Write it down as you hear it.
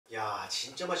야,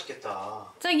 진짜 맛있겠다.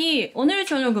 갑자기 오늘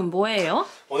저녁은 뭐예요?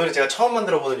 오늘은 제가 처음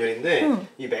만들어보는 요리인데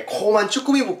이 매콤한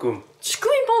쭈꾸미 볶음.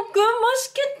 쭈꾸미 볶음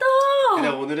맛있겠다.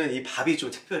 그냥 오늘은 이 밥이 좀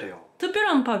특별해요.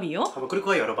 특별한 밥이요? 한번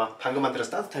끓고 열어봐. 방금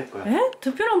만들어서 따뜻할 거야. 에?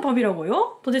 특별한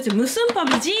밥이라고요? 도대체 무슨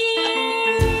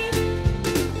밥이지?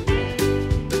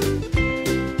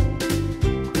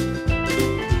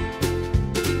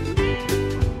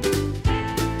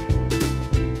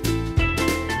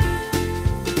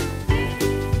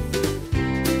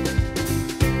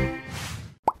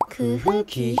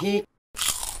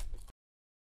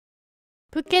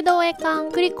 북해도여행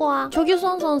그리고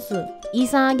조규선 선수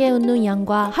이상하게 웃는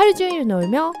양과 하루 종일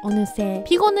놀며 어느새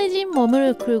피곤해진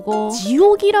몸을 풀고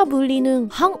지옥이라 불리는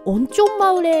한 온천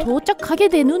마을에 도착하게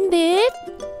되는데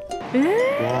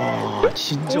와,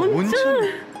 진짜 온천.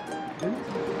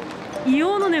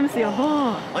 이온호 냄새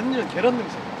야봐. 완전 계란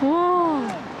냄새. 와.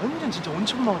 완전 진짜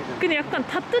온천 마을이네. 근데 약간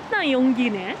따뜻한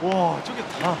연기네. 와, 저게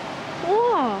다.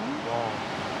 우와.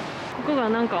ここが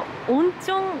なんか温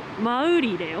泉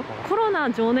마을이래요.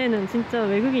 코로나 전에는 진짜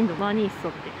외국인도 많이 있었대.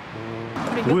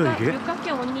 뭐야 이게?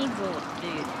 육각형 언니즈って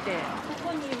言ってこ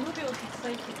こに無病息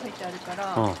災って書いてあるか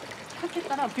らかけ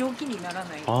たら病気になら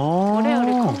ない。我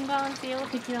々根眼性を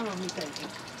的なのみたいで。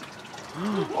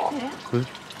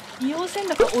硫黄泉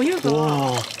だからお湯が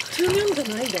中면じゃ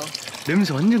ないだ。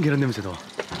 냄새 완전 계란 냄새다. 우와.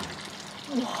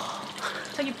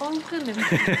 자기 뻥크 냄새.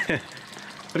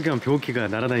 그렇게 하면 병기가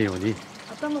날아다니 오니.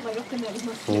 頭が良くなり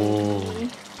ますように.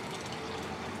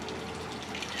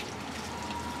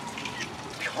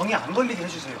 병이 안 걸리게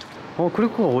해주세요.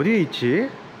 크리코가 어디에 있지?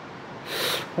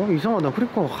 이상하다.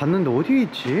 크리코가 갔는데 어디에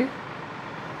있지?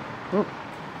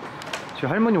 제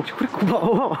할머니 혹시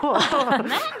크리코가?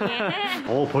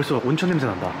 벌써 온천 냄새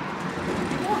난다.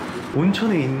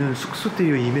 온천에 있는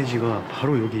숙소대의 이미지가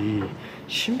바로 여기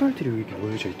신발들이 여기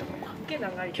모여져 있다는 거야.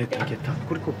 게타 게타.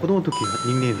 그리고 고등어토끼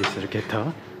닉네임 됐어요.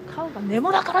 게타. 顔がネ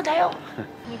モだからだよ。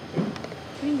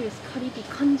プリングルスカリビ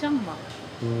カンジャンマン。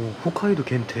홋카이도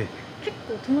겐테. 結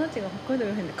構友達が北海道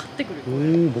여행で買ってくる。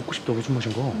 먹고 싶다. 무슨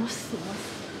맛인가? 맛있어, 맛있어.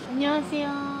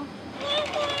 안녕하세요.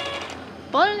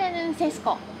 벌레는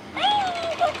세스코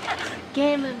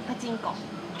게임은 파친코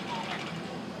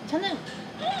저는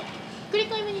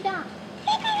그리코입니다.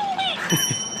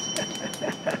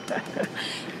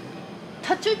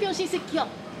 다출병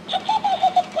신세키요.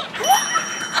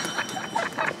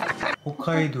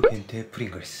 홋카이도 겐테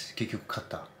프링글스.結局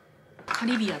갔다.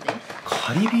 가리비야 돼.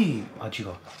 가리비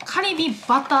아지가. 가리비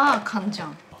바타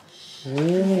간장.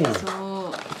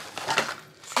 그래서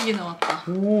 3개 나왔다.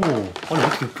 아니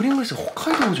어떻게 프링글스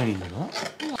홋카이도 버전이 있나?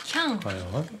 캔.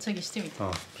 과연? 갑자기してみて.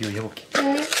 비교해볼게.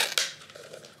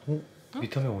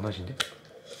 밑함에 원하신데?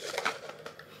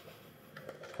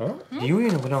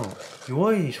 니오이는 그냥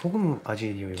요아이 소금 아지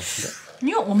니오이 같은데?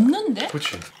 이거 없는데?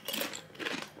 그렇지.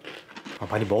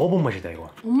 많이 먹어본 맛이다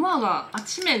이거. 엄마가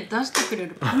아침에 出してくれ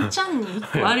る 반찬이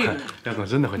있고あるよね. 약간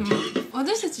그런感じ.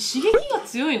 私たち刺激が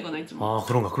強いのかな、いつも.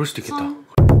 그런가? 그럴 수도 있겠다.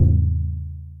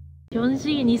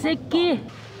 연식이 2세끼.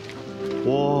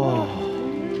 와.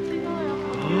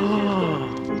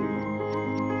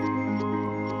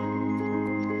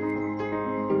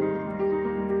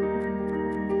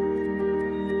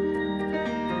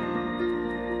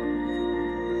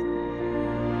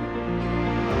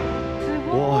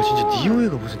 와, 진짜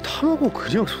니오이가 무슨 타마고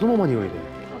그냥 소노마만 이거이네.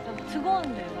 뜨거운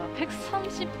데가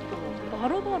 130도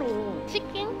바로바로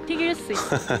치킨 튀길 수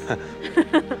있어.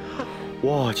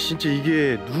 와, 진짜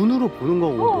이게 눈으로 보는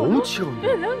거하고 너무 치가운데.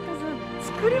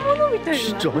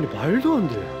 진짜 아니 말도 안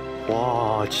돼.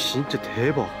 와, 진짜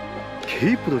대박.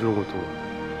 개 이쁘다 저런 것도.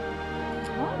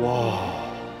 와,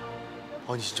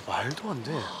 아니 진짜 말도 안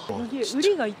돼. 여기에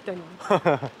의리가 있다니.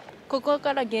 ここ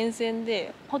から源泉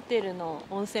でホテルの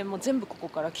温泉も全部ここ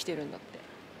から来てるんだって。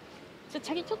じゃあ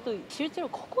자기ちょっと실제로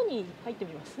ここに入って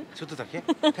みます？ちょっとだけ？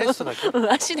テストだけ？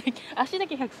足だ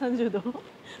け130度。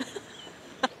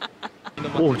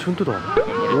오, 천도다.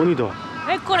 원이다.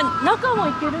 これ中も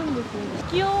行けるんですよ。引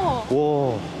きよ。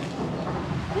와.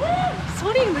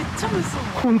 ソリめっちゃ無双。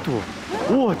本当。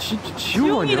와, 진짜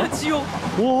지옥 아니야? 지옥.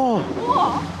 와. 와,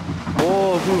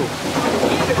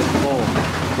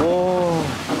 와.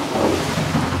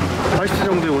 80대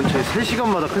정도의 온천에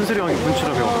 3시간마다 큰 소리왕이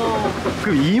분출하며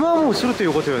그 2만 원するってい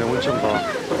うことよね 온천가.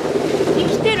 生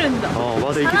きてるんだ.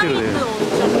 맞아, 生きてるね.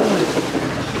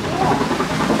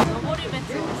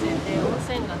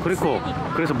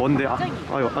 그래서 뭔데? 아이고.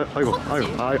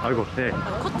 네.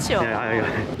 こっちよ.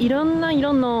 이런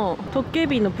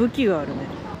도깨비の武器があるね.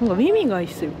 뭔가 의미가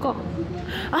있을까?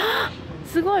 아,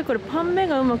 すごいこれ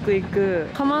판매가うまくいく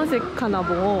가만색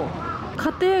가나보.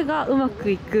 家庭がうま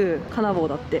くいく金棒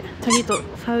だって. 자기도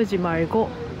싸우지 말고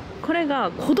これ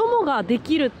が子供がで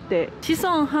きるって子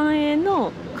孫繁栄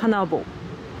の金棒。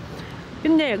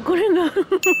 근데 그래가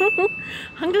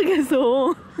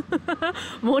한국에서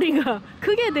머리가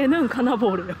크게 되는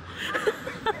가나보래요.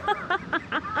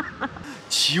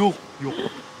 지옥 욕.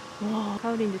 와,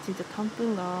 가을인데 진짜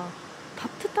단풍가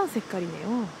따뜻한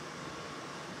색깔이네요.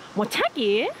 뭐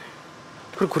차기?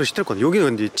 그래知ってるかな.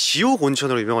 여기는 근데 지옥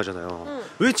온천으로 유명하잖아요. 응.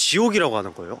 왜 지옥이라고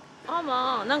하는 거예요?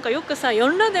 아마 뭔가よくさ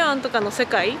연라대왕とかの世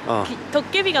界ト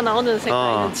ッケビが나오는世界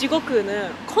の地獄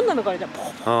는こんなのがあるじゃん。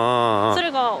そ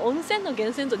れが温泉の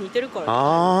源泉と似てるから。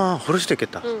ああ、그럴 수도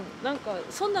있겠다. なんか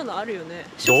そんなのあるよね。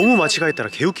 너무間違えたら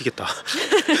개웃기겠다.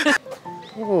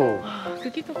 오.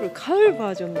 쿠키커플 가을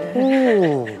버전네.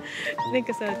 오.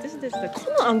 그러니까 사私たちさ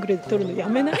このアングルで撮るのや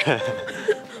めない？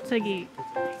 저기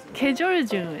계절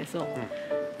중에서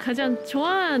가장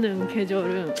좋아하는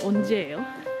계절은 언제예요?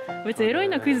 왜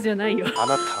에로이나 퀴즈잖아요.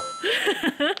 아나타.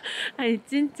 아니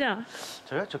진짜.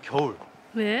 저요? 저 겨울.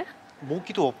 왜?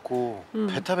 모기도 없고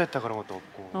베타베타 그런 것도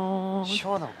없고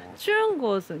시원하고. 추운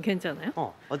곳은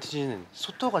괜찮아요?私는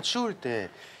속도가 추울 때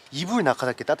이불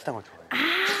낙하닫기 따뜻한 걸 좋아해요. 아,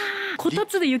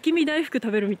 고타츠데 유키미 다이프크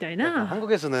食べるみたいな.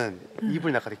 한국에서는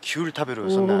이불 낙하닫기 귤 타베로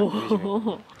썼나?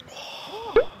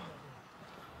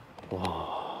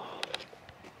 와.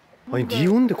 아니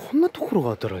니온데こんなところ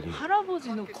があったらに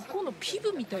할아버지는 코코노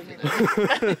피부 みたいじゃな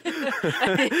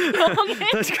い?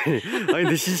 確かに. 아니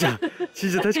근데 진짜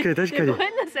確かに 確か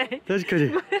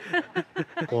に.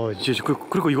 와 진짜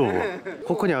그리고 이거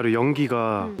코코니 아루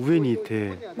연기가 위에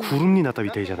있대 구름이 났다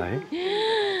밑에잖아요.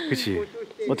 그치?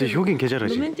 어때 효긴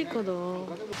계절하지? 로맨틱하다.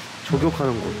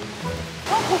 조격하는 곳.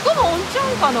 코코노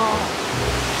온천かな?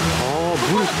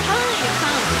 물.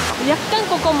 약간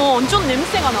코코노 온천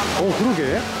냄새가 난다.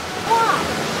 그러게.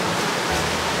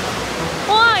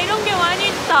 와 이런 게 많이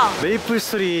있다. 메이플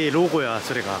스토리 로고야,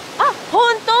 소리가. 아,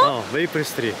 혼또? 메이플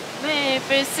스토리.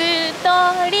 메이플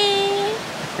스토리.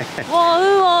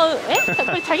 와, 에?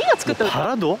 그걸 자기가 作ったの?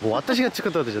 바라도? 뭐 와타시가 作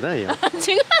ったわけじゃないよ.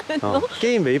 지금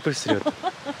게임 메이플 스토리였다.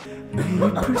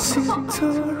 메이플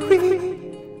스토리.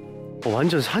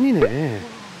 완전 산이네.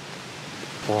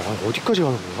 와, 어디까지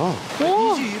가는 거야?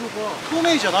 이지 이로가透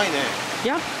明じゃないね.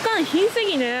 약간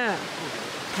흰색이네.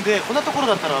 근데こんなところ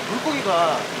だったら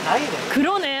물고기가 나이네.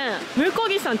 그러네.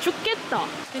 물고기산 죽겠다.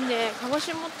 근데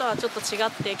가고시마와 좀 違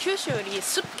って 규슈요리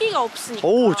습기가 없으니까.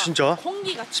 오, 진짜?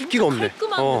 공기가 습기가 없네.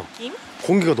 깔끔한 느낌?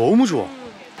 공기가 너무 좋아.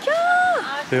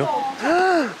 왜요?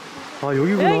 아,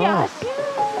 여기구나.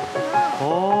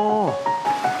 오.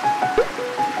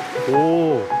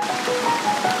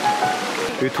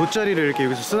 여기 돗자리를 이렇게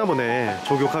여기서 쓰나 보네.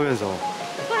 조격하면서.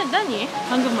 뭐니?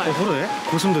 방금 말. 그러네.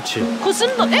 고슴도치.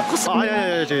 고슴도? 고슴도?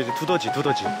 아야야야, 두더지.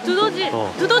 두더지?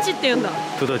 두더지って言うんだ.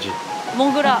 두더지.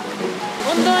 모그라.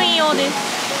 운동이요です.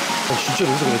 진짜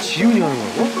여기서 그냥 지훈이 하는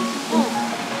거라고?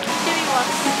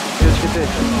 재밌어.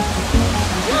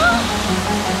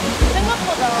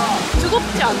 생각보다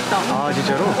뜨겁지 않다. 아,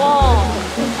 진짜로? 와.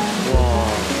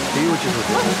 데이오지소도.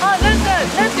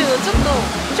なんていうのちょっと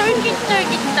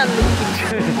쫄깃쫄깃한 느낌.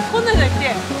 손을 댈 때,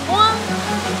 와.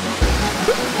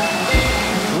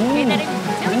 배달의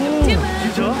민족.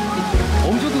 진짜?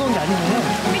 엄청 뜨거운 게 아니네.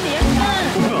 근데 약간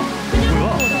뭐야?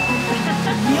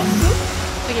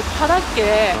 되게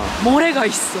바닷가에 모래가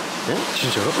있어. 네?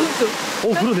 진짜로?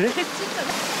 그러네.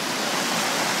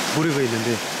 모래가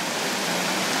있는데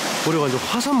모래가 완전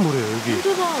화산모래야 여기.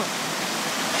 진짜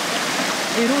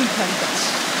에로이 다리같이.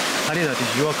 다리나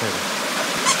되게 유학하여.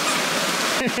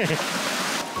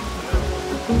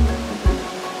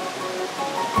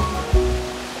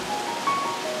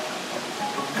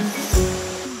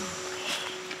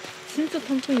 진짜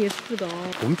단풍 예쁘다.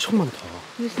 엄청 많다.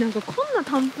 근데なんかこんな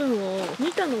단풍を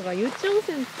見たのが幼稚園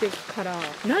生から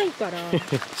ないから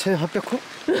 1800호?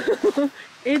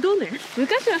 江戸ね。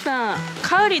昔はさ、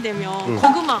カウリでも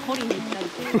子熊掘りに行ったり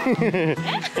と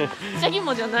か。シャギ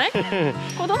モじゃない？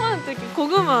子供の時子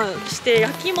熊して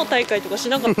焼き芋大会とかし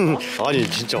なかった？ 아니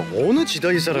진짜 어느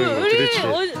지다이 사람인가 도대체.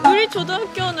 우리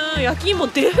초등학교는焼き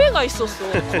芋대회가 있었어.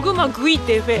 고구마 구이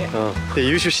대회. 근데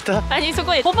유슈시타? 아니, そ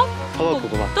こに 호박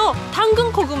고구마 또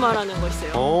당근 고구마라는 거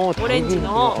있어요.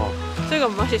 오렌지노. それが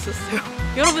맛있었어요.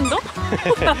 여러분도?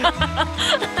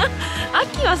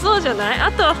 秋はそうじゃない？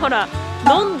あとはほら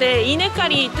飲んで稲刈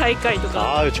り大会と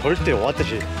か。 아 절대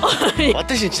私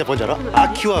진짜 뭔지 알아?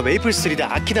 아키와 메이플 스트리트에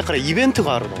아키だからイベント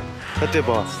があるの。例え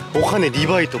ばお金2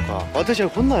倍とか。私は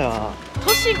こんなや。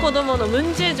 도시 고도모의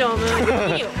문제점은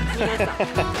여기요.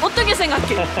 어떻게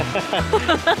생각해?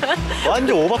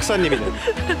 완전 오박사님이네.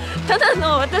 ただ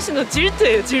の私の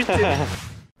질투예요, 질투.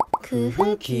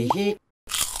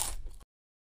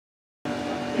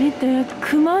 밑에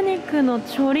熊肉の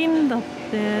조림だって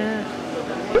って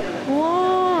う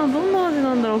わーどんな味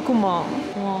なんだろうクマわ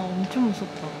ー엄청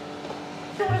무섭다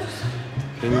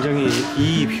굉장히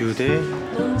이 뷰대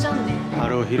논잔네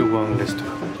바로 히로광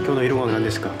레스토랑. 오늘 히로광은何で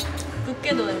すか?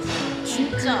 북해도에서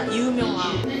진짜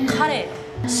유명한 카레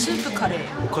스프 카레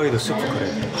홋카이도 스프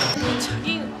카레.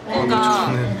 자기가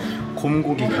저는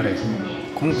곰고기 카레.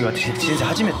 곰고기 같이 진짜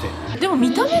하지메테. でも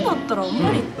見た目だったらあん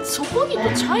まりそこに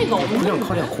と차이가 없는 그냥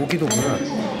카레야. 고기도 그냥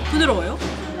부드러워요?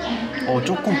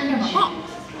 조금.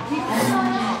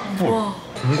 와.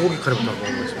 곰고기 카레부터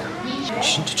먹어보겠습니다.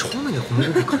 진짜 처음이네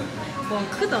곰고기 카레. 와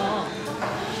크다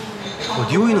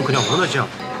니오이는 그냥 원하지야.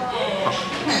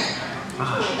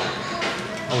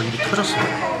 입이 터졌어.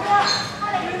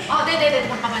 네네네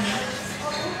잠깐만요.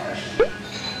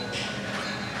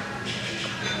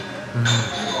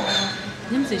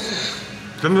 냄새 있어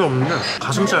냄새 없는데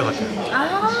가슴살 같아.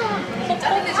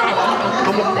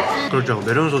 그렇죠.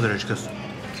 메론소다를 시켰어.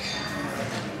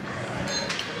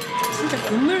 진짜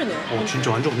국물이네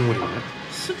진짜 완전 국물이네.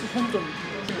 스프 혼돈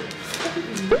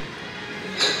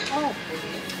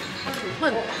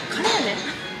카레네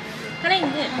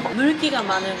카레인데 물기가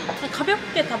많은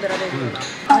가볍게 食べられるよう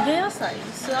な揚げ野菜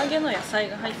素揚げの野菜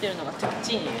が入ってるのが特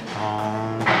徴이에요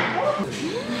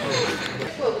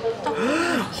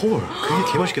헐,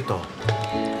 그게 개 맛있겠다.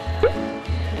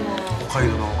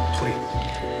 홋카이도의 토리.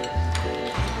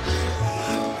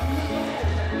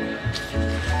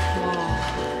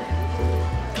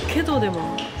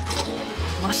 북해도에만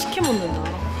맛있게 먹는다.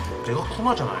 내가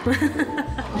콩하잖아.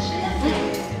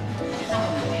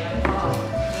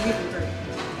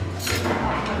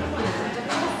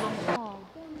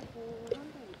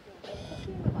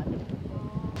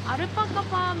 알파카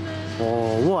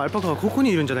팜은 우와, 알파카가 코코니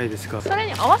이런じゃないですか. それ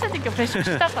に合わせて今日フレッシュ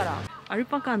したからアル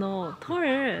パカの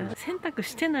털을洗濯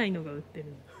してないのが売ってる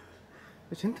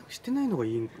洗濯してないのがい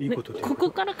いことで。こ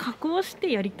こから加工し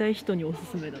てやりたい人におす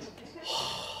すめだって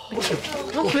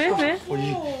왜?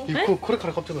 이거これか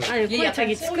ら깜짝 놀랐어. 아니これ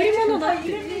자기作り物だっ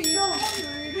て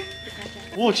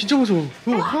와, 진짜 무서워.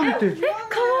 하얀 때.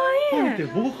 かわいい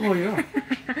뭐가 가와이야?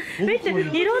 見て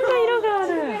いろんな色があ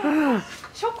る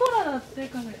ショコラだって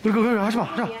これ 그래, 하지마.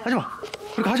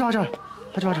 그렇게 하지마. なんか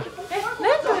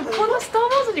このスター・ウォ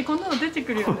ーズにこんなの出て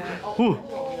くるよね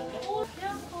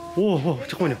오,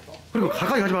 잠깐만요. 그리고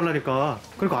가까이 가지 말라니까.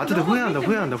 그러니까 아트들 후회한다.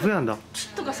 キ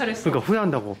ットがされそう 그러니까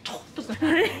후회한다고. とか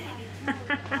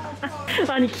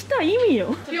아니来た意味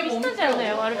よ来たじゃない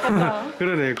アルパカ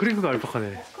그러네. 그리고가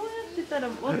알파카네. こうやってたら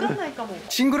わかんないかも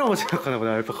친구라고 생각하나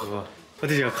보다, 알파카가.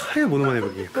 근데 제가 카레 모노만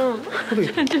해볼게요. うん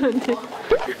ちょっと待って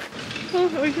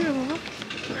おいしいよ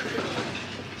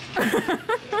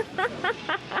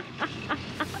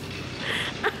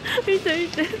見て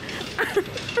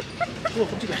우와,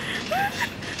 깜짝이야.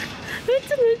 めっ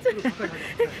ちゃ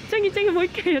チャギもう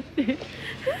一回やって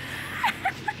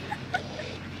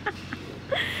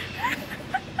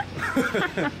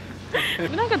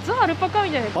なんかザ・アルパカ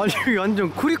みたいな 아니, 여기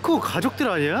완전 쿠리코 가족들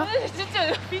아니야?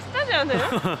 진짜 비슷하지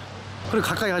않아요? 그래,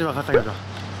 가까이 가지 마.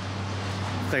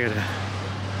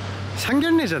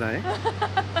 상견례잖아.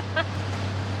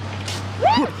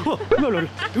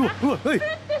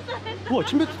 우와,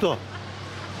 침 뱉었다. 와,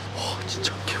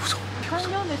 진짜 개 무서워. 3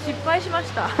秒で失敗しま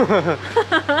した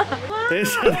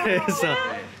됐어.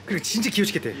 그리고 진짜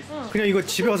기호시켰대. 그냥 이거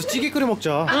집에 와서 찌개 끓여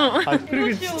먹자.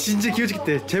 그리고 진짜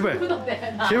기호시켰대. 제발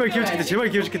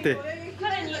기호시켰대.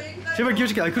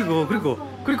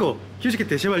 그리고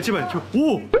기호시켰대. 제발.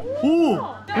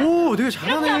 오, 되게 이렇게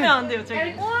하면 잘하네. 안 돼요 저기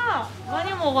우와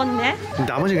많이 먹었네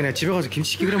나머지 그냥 집에 가서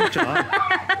김치찌개 끓여 먹자.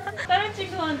 다른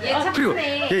친구한테 그리고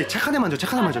얘 착한 애 만져.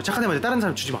 다른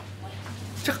사람 주지 마.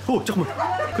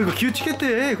 잠깐만. 그리고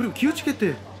기호치겠대.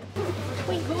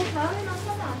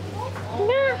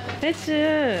レッシ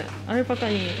ュアルパカ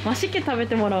に맛있게食べ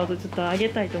てもらおうとちょっとあげ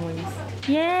たいと思いま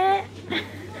すイエー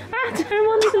あ、잘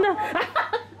먹는다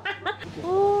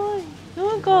おーい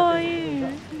너무かわいい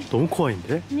너무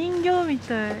코아인데? 人形み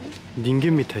たい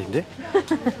닌겐 미타인데?